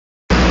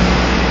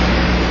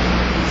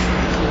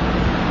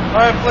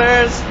Alright,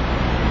 players.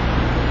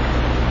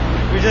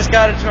 We just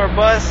got into our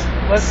bus.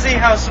 Let's see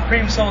how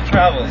Supreme Soul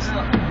travels.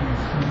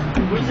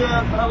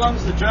 How long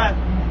is the drive?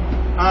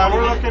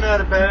 We're looking at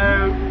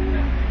about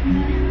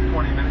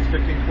 20 minutes,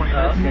 15, 20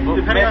 minutes. Okay.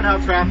 Depending on how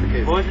traffic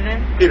is. What was your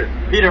name? Peter.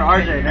 Peter,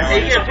 RJ. Nice.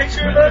 Hey, you get a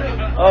picture of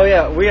that? Oh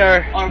yeah, we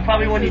are. Or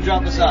probably when you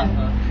drop us off.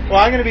 Well,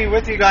 I'm going to be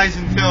with you guys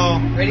until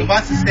the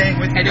bus is staying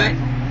with you guys.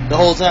 The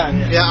whole time?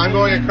 Yeah, I'm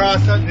going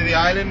across to the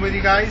island with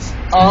you guys.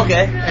 Oh,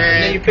 okay. And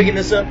then you're picking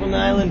us up from the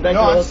island back to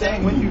the hotel? No, I'm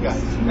staying with you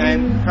guys.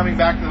 And coming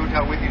back to the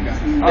hotel with you guys.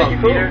 Oh,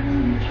 cool. Peter.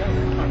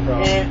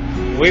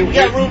 And we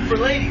got room for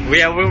ladies.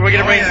 We're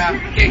gonna bring.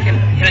 Can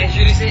I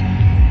introduce it?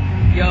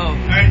 Yo,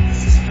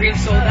 this is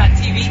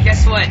SupremeSoul.tv.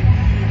 Guess what?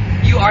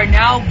 You are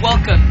now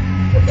welcome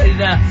to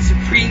the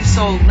Supreme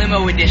Soul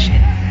Limo Edition.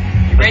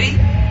 You ready?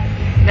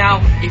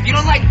 Now, if you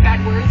don't like bad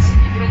words,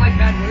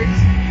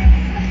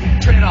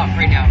 turn it off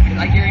right now. Because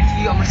I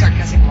guarantee you I'm gonna start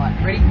cussing a lot.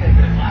 Ready? Whoa!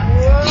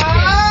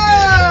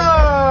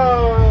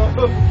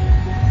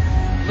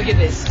 Look at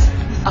this.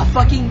 A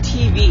fucking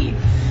TV.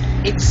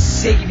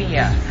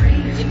 Insignia.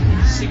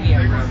 Insignia.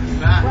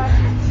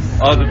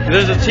 Oh,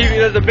 there's a TV.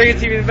 There's a bigger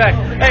TV in the back.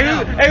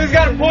 Hey, who's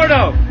got a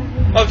porno?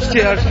 Oh, just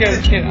kidding.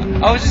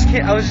 I was just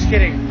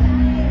kidding.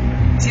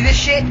 See this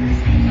shit?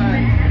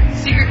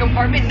 Secret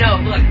compartment? No,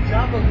 look.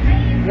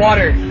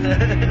 Water.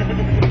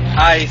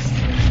 Ice.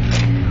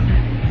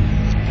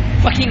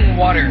 Fucking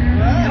water.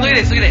 Look at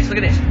this. Look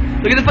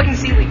at the fucking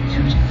ceiling.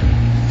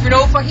 For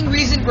no fucking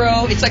reason,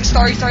 bro. It's like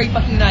Starry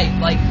fucking night.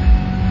 Like,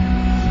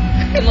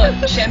 and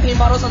look, champagne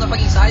bottles on the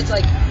fucking sides.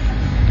 Like,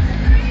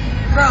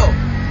 bro,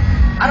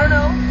 I don't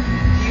know.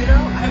 Do you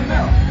know? I don't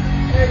know.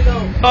 There you go.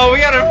 Oh, we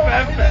got a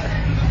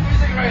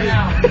Music right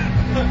now.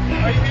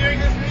 Are you hearing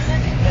this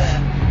music? Yeah.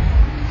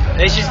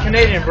 Hey, she's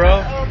Canadian,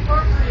 bro.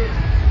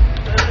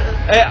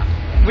 Hey,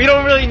 we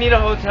don't really need a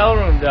hotel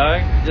room,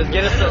 dog. Just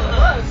get us a...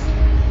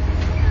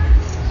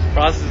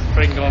 Frost is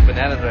freaking going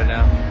bananas right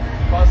now.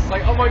 Frost is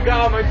like, oh my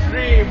god, my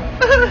dream.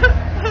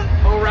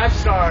 I'm a rap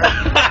star.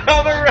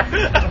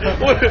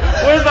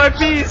 Where's my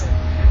piece?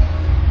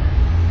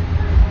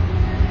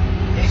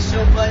 Hey,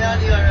 show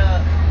Bayani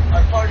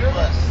our party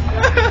bus.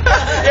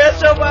 Yeah,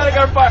 show Bayani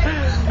our party.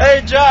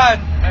 Hey, John.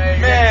 Hey,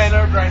 man.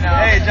 Right now.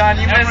 Hey, John,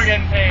 you we're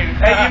getting paid.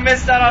 Hey, you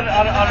missed out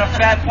on a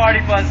fat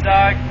party bus,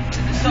 dog.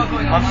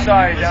 I'm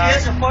sorry, John. He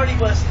has a party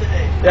bus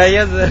today. Yeah, he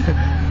has a...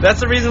 That's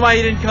the reason why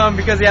he didn't come,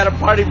 because he had a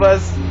party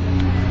bus.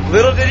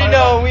 Little did he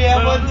know, we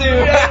have one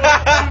too.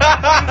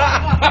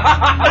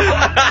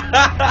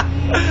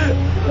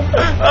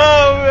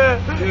 Oh man.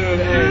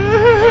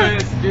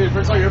 Dude,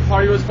 first of all, your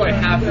party was probably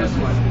half this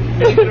one.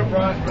 You could have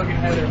brought fucking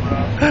Heather, bro.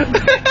 You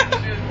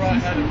should have brought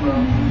Heather, bro.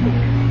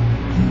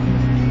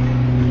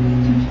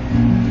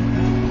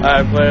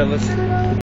 Alright, player, let's...